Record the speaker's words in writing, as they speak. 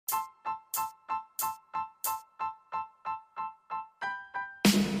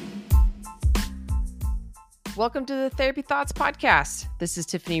Welcome to the Therapy Thoughts podcast. This is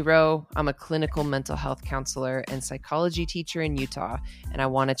Tiffany Rowe. I'm a clinical mental health counselor and psychology teacher in Utah, and I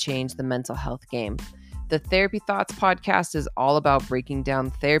want to change the mental health game. The Therapy Thoughts podcast is all about breaking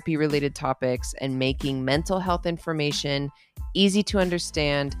down therapy-related topics and making mental health information easy to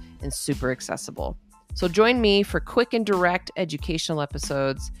understand and super accessible. So join me for quick and direct educational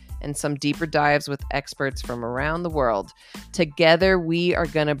episodes and some deeper dives with experts from around the world. Together, we are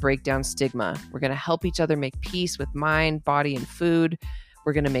going to break down stigma. We're going to help each other make peace with mind, body, and food.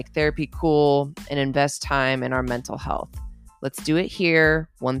 We're going to make therapy cool and invest time in our mental health. Let's do it here,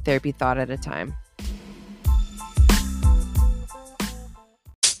 one therapy thought at a time.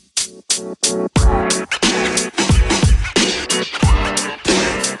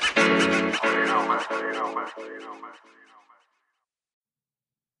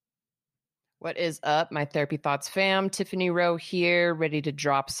 What is up, my Therapy Thoughts fam? Tiffany Rowe here, ready to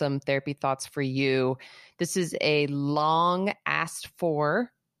drop some therapy thoughts for you. This is a long asked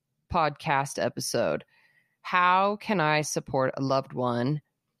for podcast episode. How can I support a loved one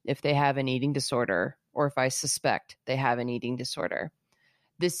if they have an eating disorder or if I suspect they have an eating disorder?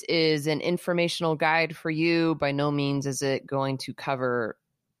 This is an informational guide for you. By no means is it going to cover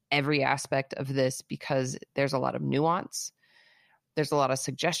every aspect of this because there's a lot of nuance. There's a lot of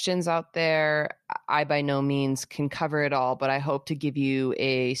suggestions out there. I by no means can cover it all, but I hope to give you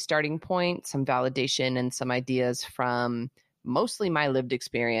a starting point, some validation, and some ideas from mostly my lived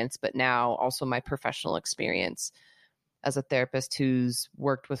experience, but now also my professional experience as a therapist who's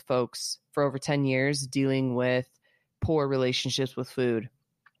worked with folks for over 10 years dealing with poor relationships with food,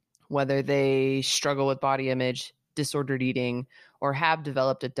 whether they struggle with body image, disordered eating, or have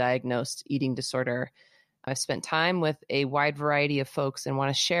developed a diagnosed eating disorder. I've spent time with a wide variety of folks and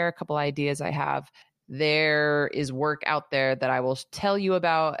want to share a couple ideas I have. There is work out there that I will tell you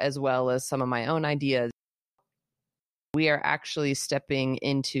about, as well as some of my own ideas. We are actually stepping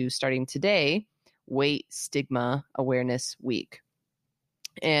into, starting today, Weight Stigma Awareness Week.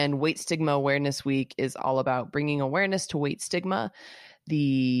 And Weight Stigma Awareness Week is all about bringing awareness to weight stigma,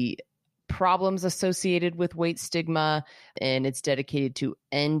 the problems associated with weight stigma, and it's dedicated to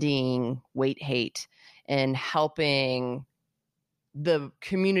ending weight hate and helping the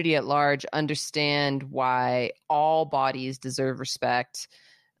community at large understand why all bodies deserve respect,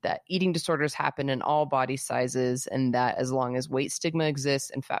 that eating disorders happen in all body sizes, and that as long as weight stigma exists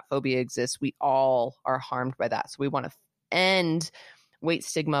and fat phobia exists, we all are harmed by that. So we want to end weight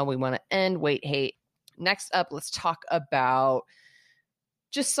stigma. We want to end weight hate. Next up, let's talk about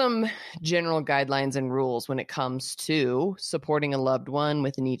just some general guidelines and rules when it comes to supporting a loved one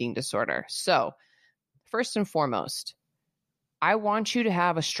with an eating disorder. So first and foremost, I want you to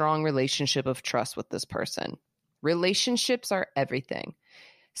have a strong relationship of trust with this person. Relationships are everything.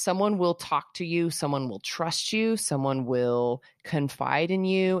 Someone will talk to you, someone will trust you, someone will confide in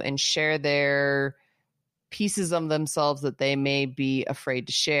you and share their pieces of themselves that they may be afraid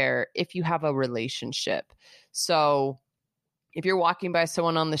to share if you have a relationship. So if you're walking by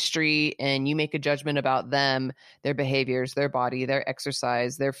someone on the street and you make a judgment about them, their behaviors, their body, their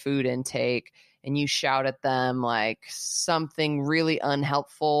exercise, their food intake, and you shout at them like something really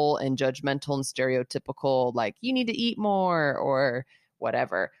unhelpful and judgmental and stereotypical, like you need to eat more or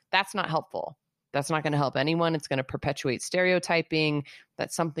whatever, that's not helpful. That's not going to help anyone. It's going to perpetuate stereotyping.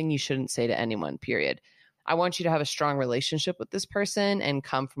 That's something you shouldn't say to anyone, period. I want you to have a strong relationship with this person and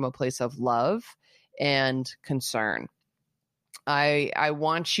come from a place of love and concern. I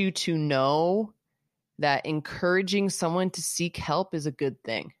want you to know that encouraging someone to seek help is a good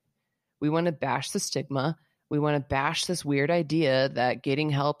thing. We want to bash the stigma. We want to bash this weird idea that getting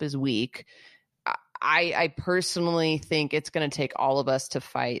help is weak. I personally think it's going to take all of us to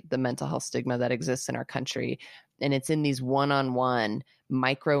fight the mental health stigma that exists in our country. And it's in these one-on-one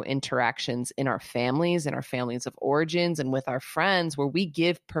micro interactions in our families of origins and with our friends where we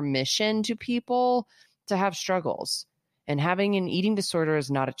give permission to people to have struggles. And having an eating disorder is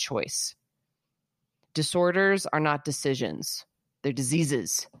not a choice. Disorders are not decisions. They're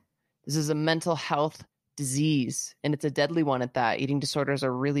diseases. This is a mental health disease, and it's a deadly one at that. Eating disorders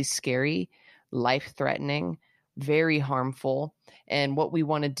are really scary, life-threatening, very harmful. And what we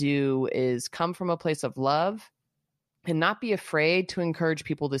want to do is come from a place of love and not be afraid to encourage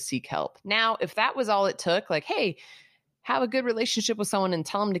people to seek help. Now, if that was all it took, like, hey, have a good relationship with someone and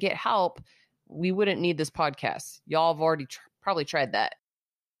tell them to get help, we wouldn't need this podcast. Y'all have already probably tried that.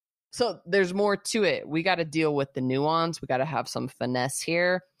 So there's more to it. We got to deal with the nuance. We got to have some finesse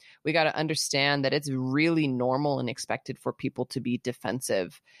here. We got to understand that it's really normal and expected for people to be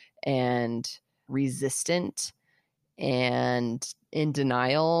defensive and resistant and in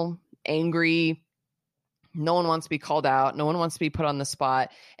denial, angry, No one wants to be called out. No one wants to be put on the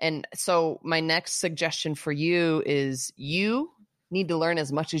spot. And so my next suggestion for you is you need to learn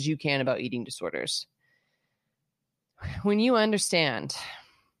as much as you can about eating disorders. When you understand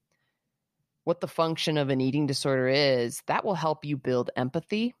what the function of an eating disorder is, that will help you build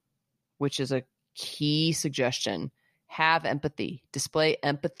empathy, which is a key suggestion. Have empathy, display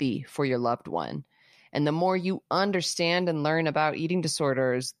empathy for your loved one. And the more you understand and learn about eating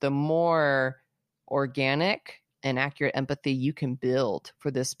disorders, the more organic and accurate empathy you can build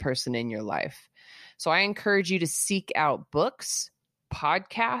for this person in your life. So I encourage you to seek out books,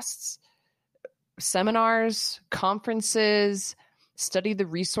 podcasts, seminars, conferences, study the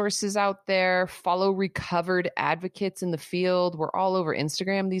resources out there, follow recovered advocates in the field. We're all over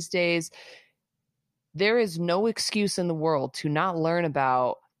Instagram these days. There is no excuse in the world to not learn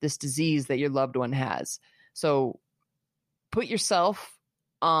about this disease that your loved one has. So put yourself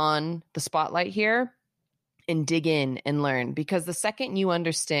on the spotlight here and dig in and learn, because the second you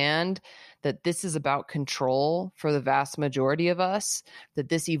understand that this is about control for the vast majority of us, that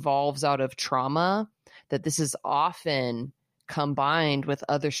this evolves out of trauma, that this is often combined with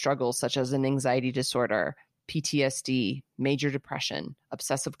other struggles such as an anxiety disorder, PTSD, major depression,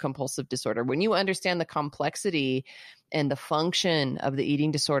 obsessive compulsive disorder. When you understand the complexity and the function of the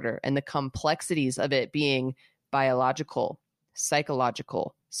eating disorder and the complexities of it being biological,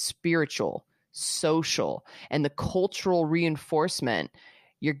 psychological, spiritual, social, and the cultural reinforcement,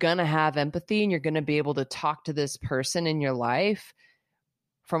 you're going to have empathy and you're going to be able to talk to this person in your life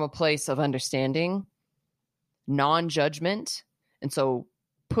from a place of understanding, non-judgment. And so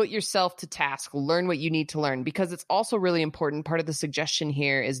put yourself to task, learn what you need to learn, because it's also really important. Part of the suggestion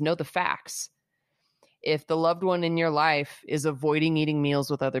here is know the facts. If the loved one in your life is avoiding eating meals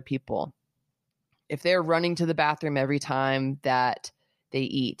with other people, if they're running to the bathroom every time that they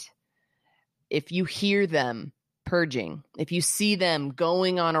eat, if you hear them purging, if you see them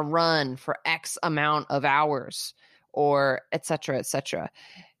going on a run for X amount of hours, or et cetera,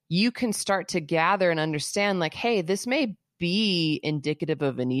 you can start to gather and understand like, hey, this may be indicative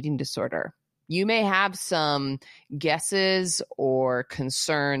of an eating disorder. You may have some guesses or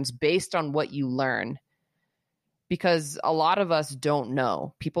concerns based on what you learn, because a lot of us don't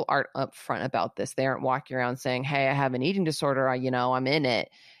know. People aren't upfront about this. They aren't walking around saying, hey, I have an eating disorder. I'm in it.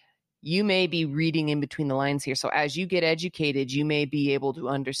 You may be reading in between the lines here. So as you get educated, you may be able to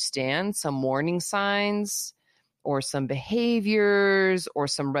understand some warning signs or some behaviors or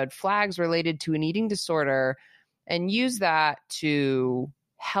some red flags related to an eating disorder, and use that to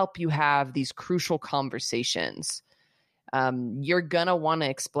help you have these crucial conversations. You're going to want to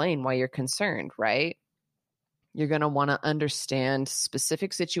explain why you're concerned, right? You're going to want to understand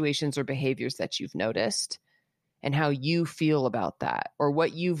specific situations or behaviors that you've noticed and how you feel about that, or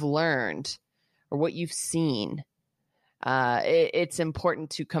what you've learned or what you've seen. It's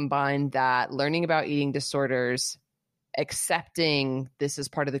important to combine that learning about eating disorders, accepting this as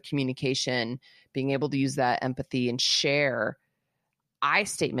part of the communication, being able to use that empathy and share I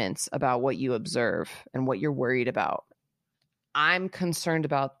statements about what you observe and what you're worried about. I'm concerned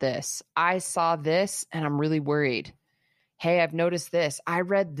about this. I saw this and I'm really worried. Hey, I've noticed this. I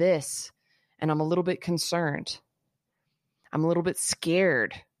read this and I'm a little bit concerned. I'm a little bit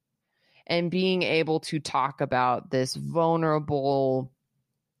scared. And being able to talk about this vulnerable,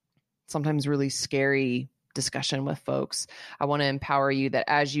 sometimes really scary discussion with folks. I want to empower you that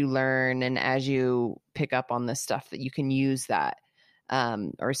as you learn and as you pick up on this stuff, that you can use that.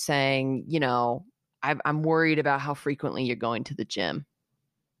 Or saying, I'm worried about how frequently you're going to the gym.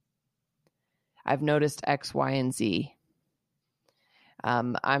 I've noticed X, Y, and Z.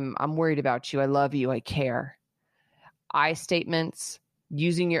 I'm worried about you. I love you. I care. I statements,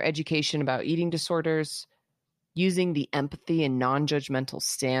 using your education about eating disorders, using the empathy and non-judgmental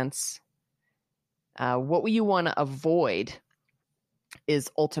stance. What you want to avoid is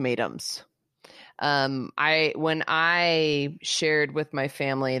ultimatums. When I shared with my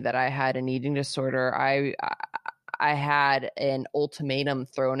family that I had an eating disorder, I had an ultimatum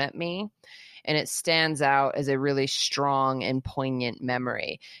thrown at me, and it stands out as a really strong and poignant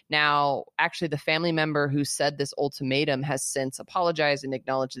memory. Now, actually, the family member who said this ultimatum has since apologized and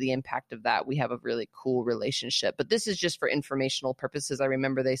acknowledged the impact of that. We have a really cool relationship, but this is just for informational purposes. I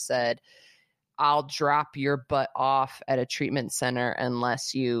remember they said, I'll drop your butt off at a treatment center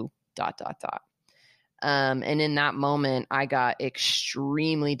unless you ... And in that moment, I got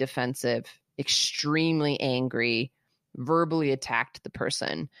extremely defensive, extremely angry, verbally attacked the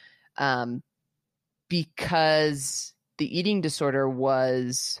person, because the eating disorder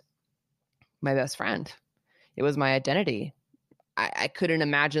was my best friend. It was my identity. I couldn't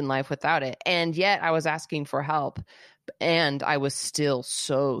imagine life without it. And yet I was asking for help and I was still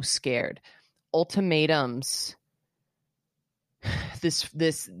so scared. Ultimatums,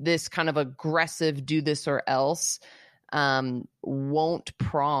 this kind of aggressive do this or else, won't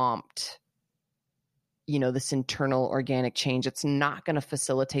prompt, this internal organic change. It's not going to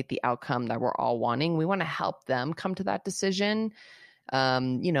facilitate the outcome that we're all wanting. We want to help them come to that decision.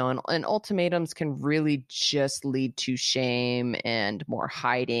 And ultimatums can really just lead to shame and more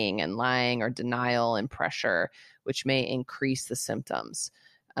hiding and lying or denial and pressure, which may increase the symptoms.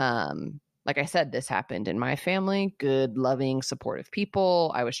 Like I said, this happened in my family, good, loving, supportive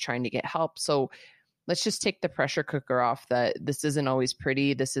people. I was trying to get help. So let's just take the pressure cooker off that this isn't always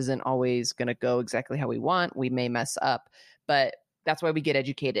pretty. This isn't always going to go exactly how we want. We may mess up, but that's why we get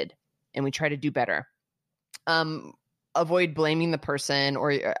educated and we try to do better. Avoid blaming the person,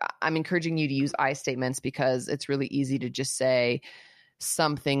 or I'm encouraging you to use I statements because it's really easy to just say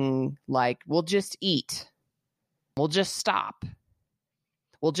something like, we'll just eat. We'll just stop.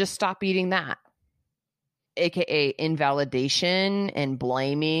 We'll just stop eating that. AKA invalidation and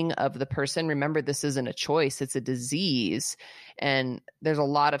blaming of the person. Remember, this isn't a choice, it's a disease. And there's a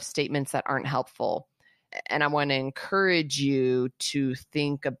lot of statements that aren't helpful. And I want to encourage you to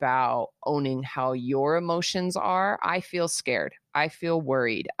think about owning how your emotions are. I feel scared. I feel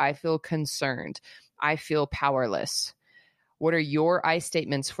worried. I feel concerned. I feel powerless. What are your I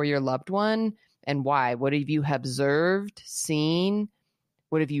statements for your loved one and why? What have you observed, seen?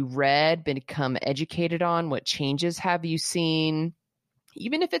 What have you read, become educated on? What changes have you seen?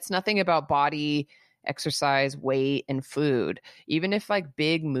 Even if it's nothing about body, exercise, weight, and food, even if like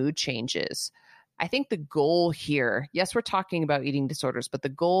big mood changes. I think the goal here, yes, we're talking about eating disorders, but the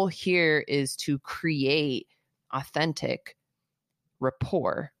goal here is to create authentic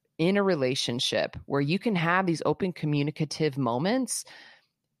rapport in a relationship where you can have these open communicative moments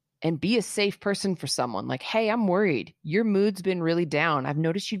and be a safe person for someone. Like, hey, I'm worried. Your mood's been really down. I've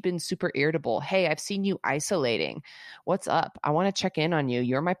noticed you've been super irritable. Hey, I've seen you isolating. What's up? I want to check in on you.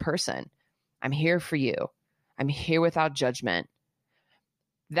 You're my person. I'm here for you. I'm here without judgment.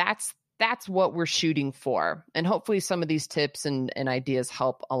 That's what we're shooting for. And hopefully some of these tips and ideas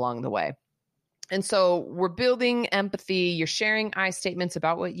help along the way. And so we're building empathy. You're sharing I statements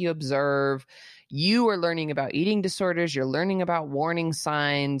about what you observe. You are learning about eating disorders. You're learning about warning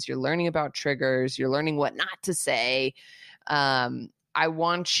signs. You're learning about triggers. You're learning what not to say. I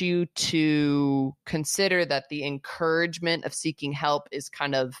want you to consider that the encouragement of seeking help is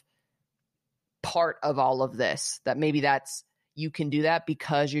kind of part of all of this, that maybe you can do that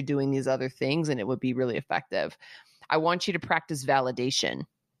because you're doing these other things and it would be really effective. I want you to practice validation.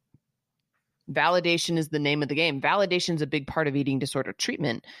 Validation is the name of the game. Validation is a big part of eating disorder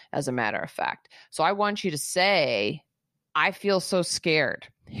treatment, as a matter of fact. So I want you to say, I feel so scared.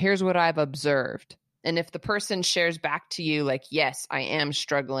 Here's what I've observed. And if the person shares back to you like, yes, I am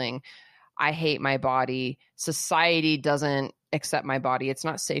struggling. I hate my body. Society doesn't accept my body. It's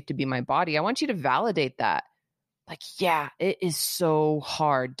not safe to be my body. I want you to validate that. Like, yeah, it is so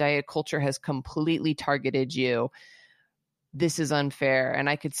hard. Diet culture has completely targeted you. This is unfair. And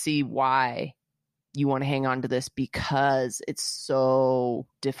I could see why you want to hang on to this because it's so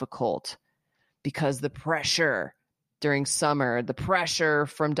difficult. Because the pressure during summer, the pressure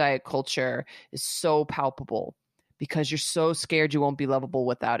from diet culture is so palpable because you're so scared you won't be lovable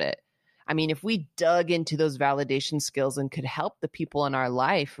without it. I mean, if we dug into those validation skills and could help the people in our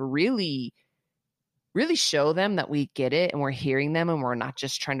life really show them that we get it and we're hearing them and we're not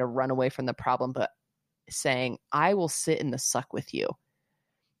just trying to run away from the problem, but saying, I will sit in the suck with you.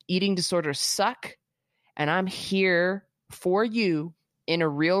 Eating disorders suck, and I'm here for you in a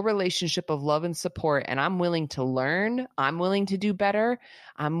real relationship of love and support, and I'm willing to learn. I'm willing to do better.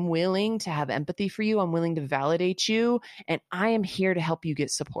 I'm willing to have empathy for you. I'm willing to validate you, and I am here to help you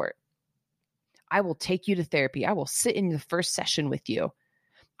get support. I will take you to therapy. I will sit in the first session with you.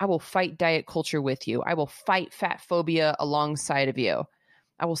 I will fight diet culture with you. I will fight fat phobia alongside of you.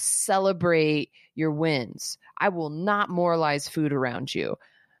 I will celebrate your wins. I will not moralize food around you.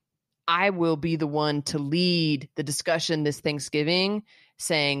 I will be the one to lead the discussion this Thanksgiving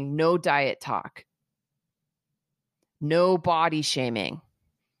saying no diet talk, no body shaming.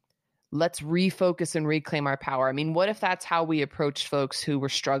 Let's refocus and reclaim our power. I mean, what if that's how we approached folks who were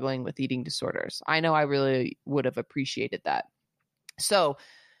struggling with eating disorders? I know I really would have appreciated that. So,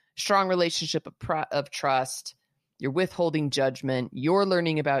 strong relationship of trust. You're withholding judgment. You're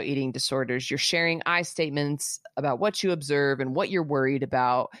learning about eating disorders. You're sharing I statements about what you observe and what you're worried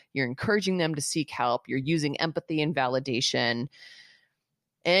about. You're encouraging them to seek help. You're using empathy and validation.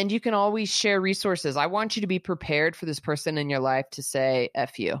 And you can always share resources. I want you to be prepared for this person in your life to say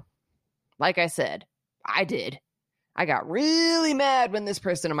F you. Like I said, I did. I got really mad when this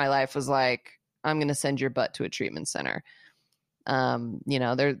person in my life was like, I'm going to send your butt to a treatment center.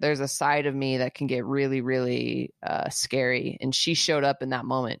 There's a side of me that can get really, really scary. And she showed up in that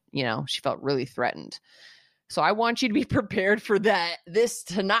moment. She felt really threatened. So I want you to be prepared for that. This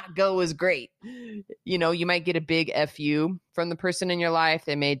to not go as great. You might get a big FU from the person in your life.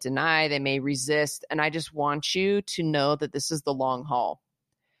 They may deny, they may resist. And I just want you to know that this is the long haul.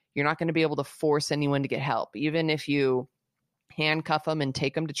 You're not going to be able to force anyone to get help, even if you handcuff them and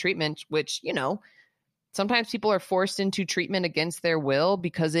take them to treatment, which, sometimes people are forced into treatment against their will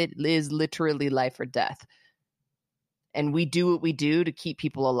because it is literally life or death. And we do what we do to keep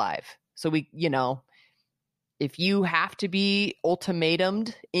people alive. So if you have to be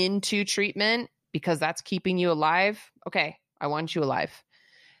ultimatumed into treatment because that's keeping you alive, okay, I want you alive.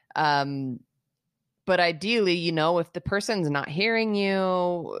 But ideally, if the person's not hearing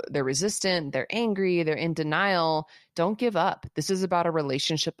you, they're resistant, they're angry, they're in denial, don't give up. This is about a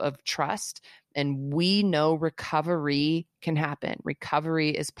relationship of trust. And we know recovery can happen.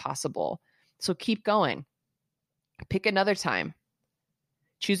 Recovery is possible. So keep going. Pick another time.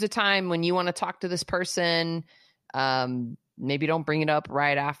 Choose a time when you want to talk to this person. Maybe don't bring it up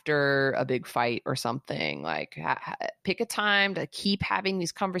right after a big fight or something. Like pick a time to keep having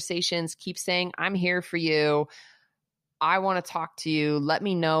these conversations. Keep saying, I'm here for you. I want to talk to you. Let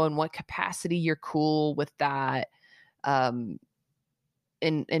me know in what capacity you're cool with that. And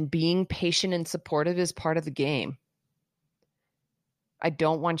being patient and supportive is part of the game. I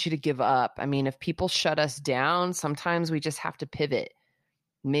don't want you to give up. I mean, if people shut us down, sometimes we just have to pivot.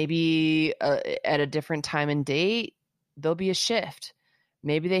 Maybe at a different time and date, there'll be a shift.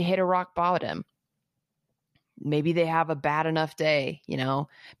 Maybe they hit a rock bottom. Maybe they have a bad enough day,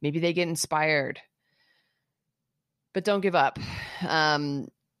 maybe they get inspired. But don't give up.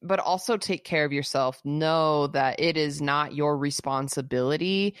 But also take care of yourself. Know that it is not your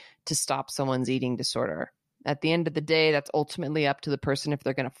responsibility to stop someone's eating disorder. At the end of the day, that's ultimately up to the person if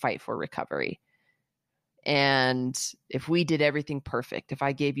they're going to fight for recovery. And if we did everything perfect, if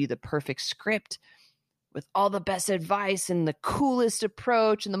I gave you the perfect script with all the best advice and the coolest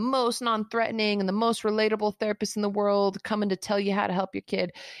approach and the most non-threatening and the most relatable therapist in the world coming to tell you how to help your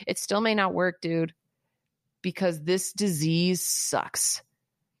kid, it still may not work, dude, because this disease sucks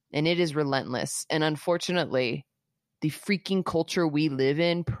and it is relentless. And unfortunately, the freaking culture we live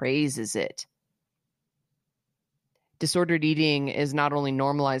in praises it. Disordered eating is not only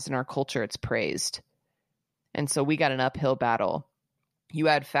normalized in our culture, it's praised. And so we got an uphill battle. You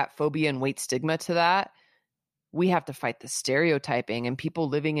add fat phobia and weight stigma to that, we have to fight the stereotyping and people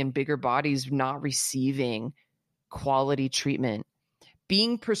living in bigger bodies not receiving quality treatment,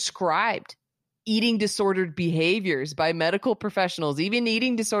 being prescribed eating disordered behaviors by medical professionals, even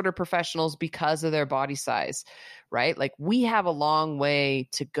eating disorder professionals because of their body size, right? Like we have a long way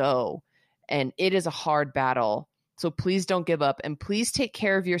to go and it is a hard battle. So please don't give up and please take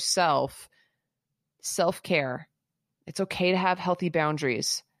care of yourself. Self-care. It's okay to have healthy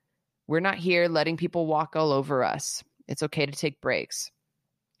boundaries. We're not here letting people walk all over us. It's okay to take breaks.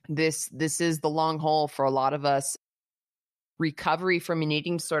 This is the long haul for a lot of us. Recovery from an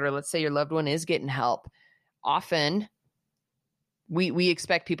eating disorder, let's say your loved one is getting help. Often we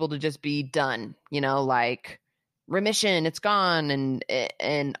expect people to just be done, like remission, it's gone.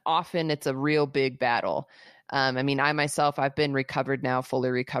 And often it's a real big battle. I myself, I've been recovered now, fully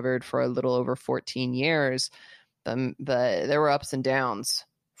recovered for a little over 14 years. But there were ups and downs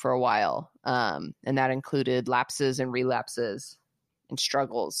for a while. And that included lapses and relapses and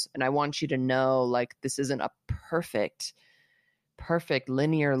struggles. And I want you to know, like, this isn't a perfect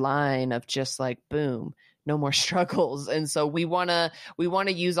linear line of just like, boom, no more struggles. And so we want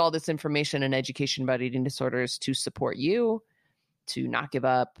to use all this information and education about eating disorders to support you, to not give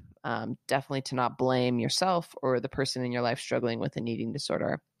up, definitely to not blame yourself or the person in your life struggling with an eating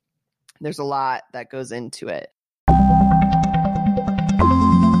disorder. There's a lot that goes into it. A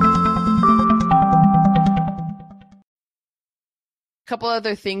couple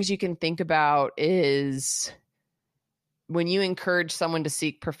other things you can think about is when you encourage someone to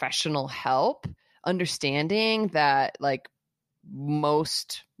seek professional help, understanding that like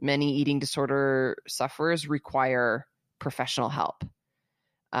many eating disorder sufferers require professional help.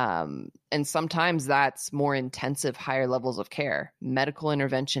 And sometimes that's more intensive, higher levels of care, medical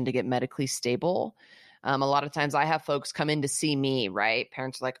intervention to get medically stable. A lot of times I have folks come in to see me, right?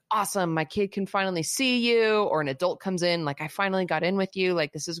 Parents are like, awesome, my kid can finally see you. Or an adult comes in, like, I finally got in with you.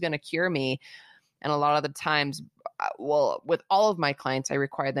 Like, this is going to cure me. And a lot of the times, well, with all of my clients, I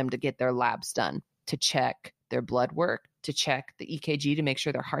require them to get their labs done, to check their blood work, to check the EKG to make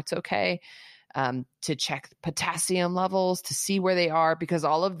sure their heart's okay, to check potassium levels, to see where they are, because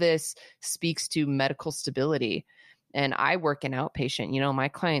all of this speaks to medical stability. And I work in outpatient. My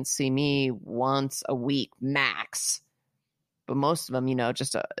clients see me once a week max, but most of them,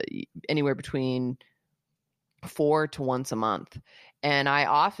 just anywhere between 4 to once a month. And I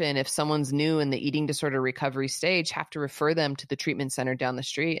often, if someone's new in the eating disorder recovery stage, have to refer them to the treatment center down the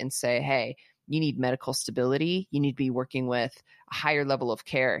street and say, hey, you need medical stability. You need to be working with a higher level of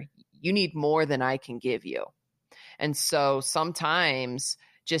care. You need more than I can give you. And so sometimes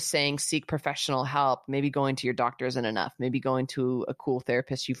just saying seek professional help, maybe going to your doctor isn't enough. Maybe going to a cool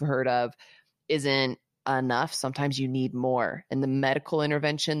therapist you've heard of isn't enough. Sometimes you need more. And the medical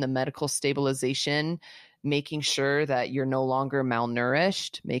intervention, the medical stabilization, making sure that you're no longer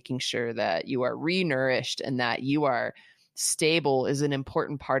malnourished, making sure that you are renourished and that you are stable is an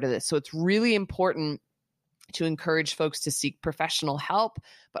important part of this. So it's really important to encourage folks to seek professional help,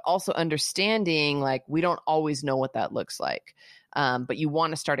 but also understanding like we don't always know what that looks like. But you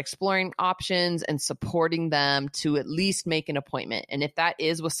want to start exploring options and supporting them to at least make an appointment. And if that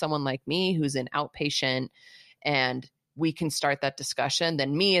is with someone like me who's an outpatient and we can start that discussion,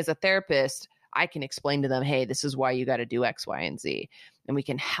 then me as a therapist, I can explain to them, hey, this is why you got to do X, Y, and Z. And we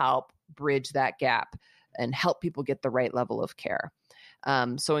can help bridge that gap and help people get the right level of care.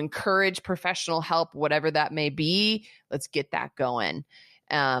 So encourage professional help, whatever that may be. Let's get that going.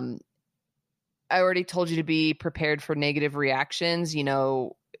 I already told you to be prepared for negative reactions.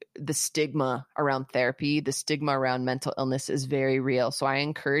 The stigma around therapy, the stigma around mental illness is very real. So I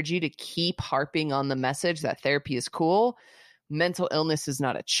encourage you to keep harping on the message that therapy is cool. Mental illness is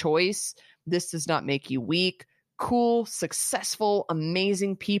not a choice. This does not make you weak. Cool, successful,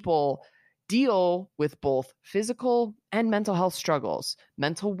 amazing people deal with both physical and mental health struggles.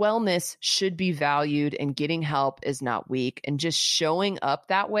 Mental wellness should be valued, and getting help is not weak. And just showing up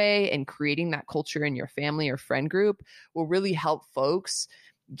that way and creating that culture in your family or friend group will really help folks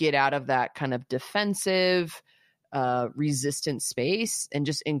get out of that kind of defensive, resistant space and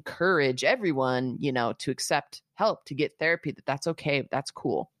just encourage everyone, to accept help, to get therapy, that's okay. That's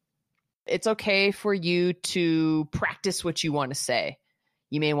cool. It's okay for you to practice what you want to say.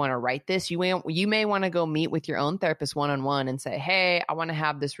 You may want to write this. You may want to go meet with your own therapist one-on-one and say, hey, I want to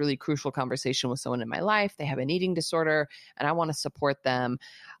have this really crucial conversation with someone in my life. They have an eating disorder and I want to support them.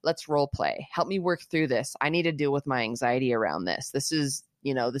 Let's role play. Help me work through this. I need to deal with my anxiety around this. This is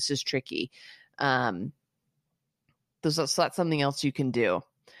tricky. So that's something else you can do.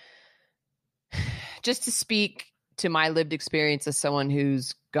 Just to speak to my lived experience as someone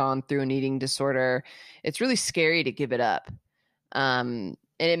who's gone through an eating disorder, it's really scary to give it up. And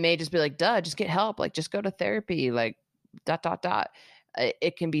it may just be like, duh, just get help. Like, just go to therapy, like ...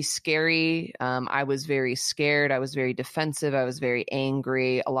 It can be scary. I was very scared. I was very defensive. I was very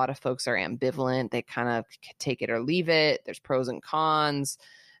angry. A lot of folks are ambivalent. They kind of take it or leave it. There's pros and cons.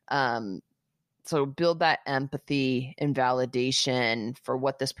 So build that empathy and validation for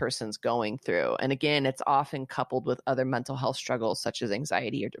what this person's going through. And again, it's often coupled with other mental health struggles such as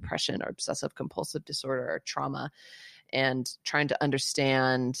anxiety or depression or obsessive compulsive disorder or trauma. And trying to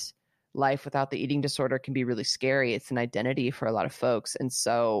understand life without the eating disorder can be really scary. It's an identity for a lot of folks. And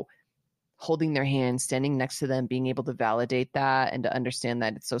so holding their hand, standing next to them, being able to validate that and to understand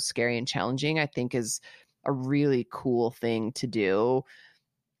that it's so scary and challenging, I think is a really cool thing to do.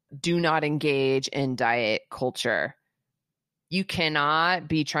 Do not engage in diet culture. You cannot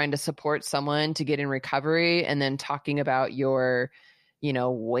be trying to support someone to get in recovery and then talking about your,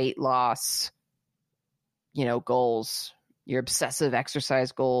 weight loss, goals, your obsessive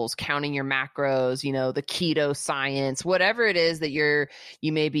exercise goals, counting your macros, the keto science, whatever it is that you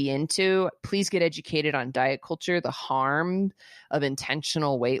may be into. Please get educated on diet culture, the harm of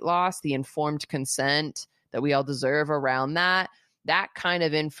intentional weight loss, the informed consent that we all deserve around that. That kind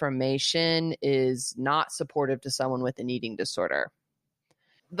of information is not supportive to someone with an eating disorder.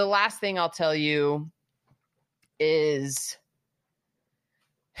 The last thing I'll tell you is,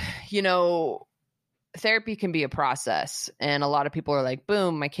 therapy can be a process. And a lot of people are like,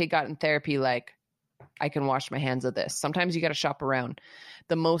 boom, my kid got in therapy. Like, I can wash my hands of this. Sometimes you got to shop around.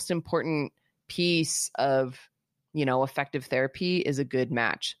 The most important piece of, effective therapy is a good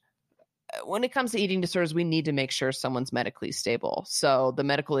match. When it comes to eating disorders, we need to make sure someone's medically stable. So the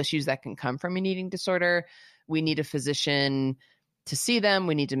medical issues that can come from an eating disorder, we need a physician to see them.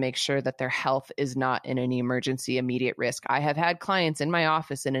 We need to make sure that their health is not in any emergency immediate risk. I have had clients in my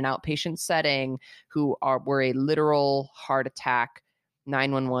office in an outpatient setting who were a literal heart attack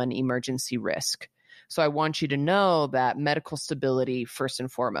 911 emergency risk. So I want you to know that medical stability first and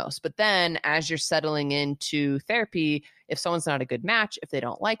foremost. But then as you're settling into therapy, if someone's not a good match, if they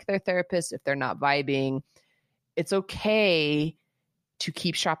don't like their therapist, if they're not vibing, it's okay to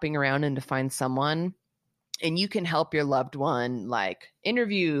keep shopping around and to find someone. And you can help your loved one, like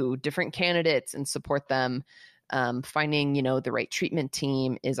interview different candidates and support them. Finding, the right treatment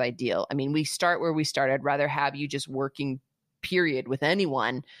team is ideal. I mean, we start where we start. I'd rather have you just working, period, with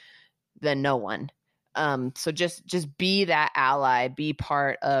anyone than no one. So just be that ally, be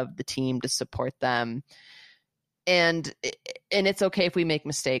part of the team to support them. And it's okay if we make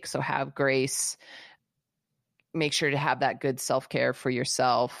mistakes. So have grace. Make sure to have that good self-care for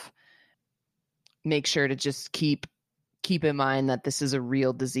yourself. Make sure to just keep in mind that this is a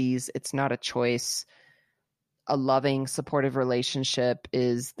real disease. It's not a choice. A loving, supportive relationship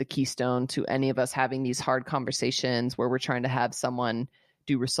is the keystone to any of us having these hard conversations where we're trying to have someone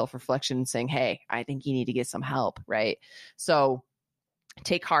do self-reflection and saying, hey, I think you need to get some help, right? So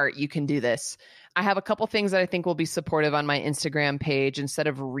take heart. You can do this. I have a couple things that I think will be supportive on my Instagram page. Instead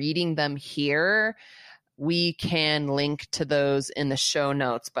of reading them here, we can link to those in the show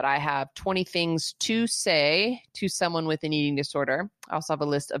notes, but I have 20 things to say to someone with an eating disorder. I also have a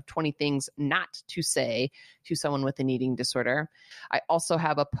list of 20 things not to say to someone with an eating disorder. I also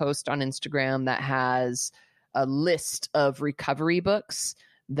have a post on Instagram that has a list of recovery books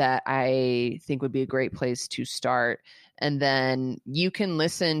that I think would be a great place to start. And then you can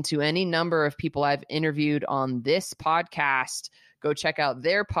listen to any number of people I've interviewed on this podcast. Go check out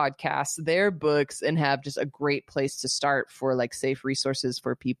their podcasts, their books, and have just a great place to start for like safe resources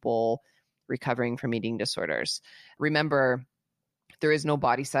for people recovering from eating disorders. Remember, there is no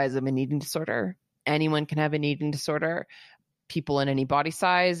body size of an eating disorder. Anyone can have an eating disorder. People in any body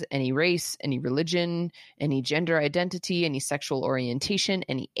size, any race, any religion, any gender identity, any sexual orientation,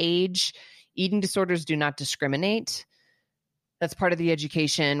 any age. Eating disorders do not discriminate. That's part of the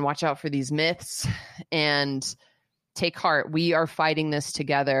education. Watch out for these myths and take heart. We are fighting this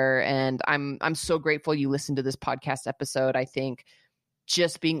together. And I'm so grateful you listened to this podcast episode. I think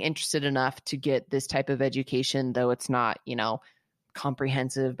just being interested enough to get this type of education, though it's not,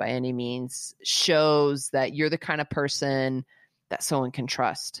 comprehensive by any means, shows that you're the kind of person that someone can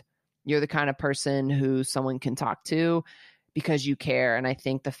trust. You're the kind of person who someone can talk to because you care. And I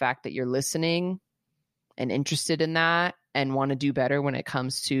think the fact that you're listening and interested in that and want to do better when it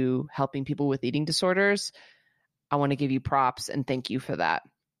comes to helping people with eating disorders, I want to give you props and thank you for that.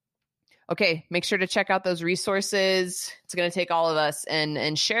 Okay, make sure to check out those resources. It's going to take all of us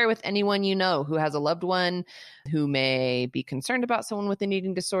and share with anyone you know who has a loved one who may be concerned about someone with an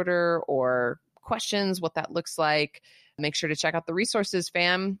eating disorder or questions what that looks like. Make sure to check out the resources,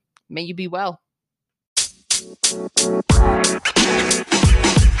 fam. May you be well.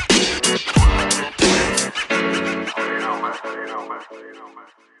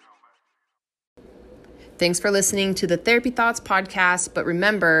 Thanks for listening to the Therapy Thoughts podcast, but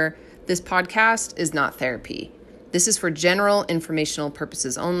remember, this podcast is not therapy. This is for general informational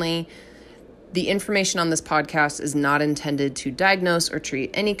purposes only. The information on this podcast is not intended to diagnose or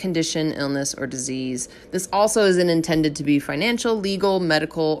treat any condition, illness, or disease. This also isn't intended to be financial, legal,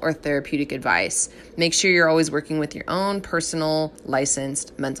 medical, or therapeutic advice. Make sure you're always working with your own personal,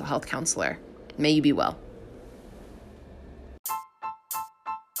 licensed mental health counselor. May you be well.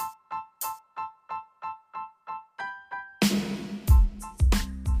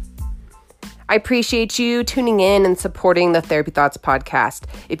 I appreciate you tuning in and supporting the Therapy Thoughts podcast.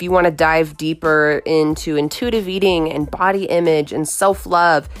 If you want to dive deeper into intuitive eating and body image and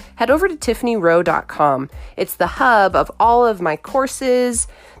self-love, head over to tiffanyrowe.com. It's the hub of all of my courses,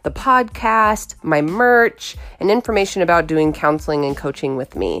 the podcast, my merch, and information about doing counseling and coaching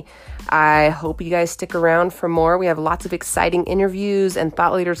with me. I hope you guys stick around for more. We have lots of exciting interviews and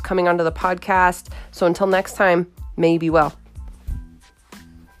thought leaders coming onto the podcast. So until next time, may you be well.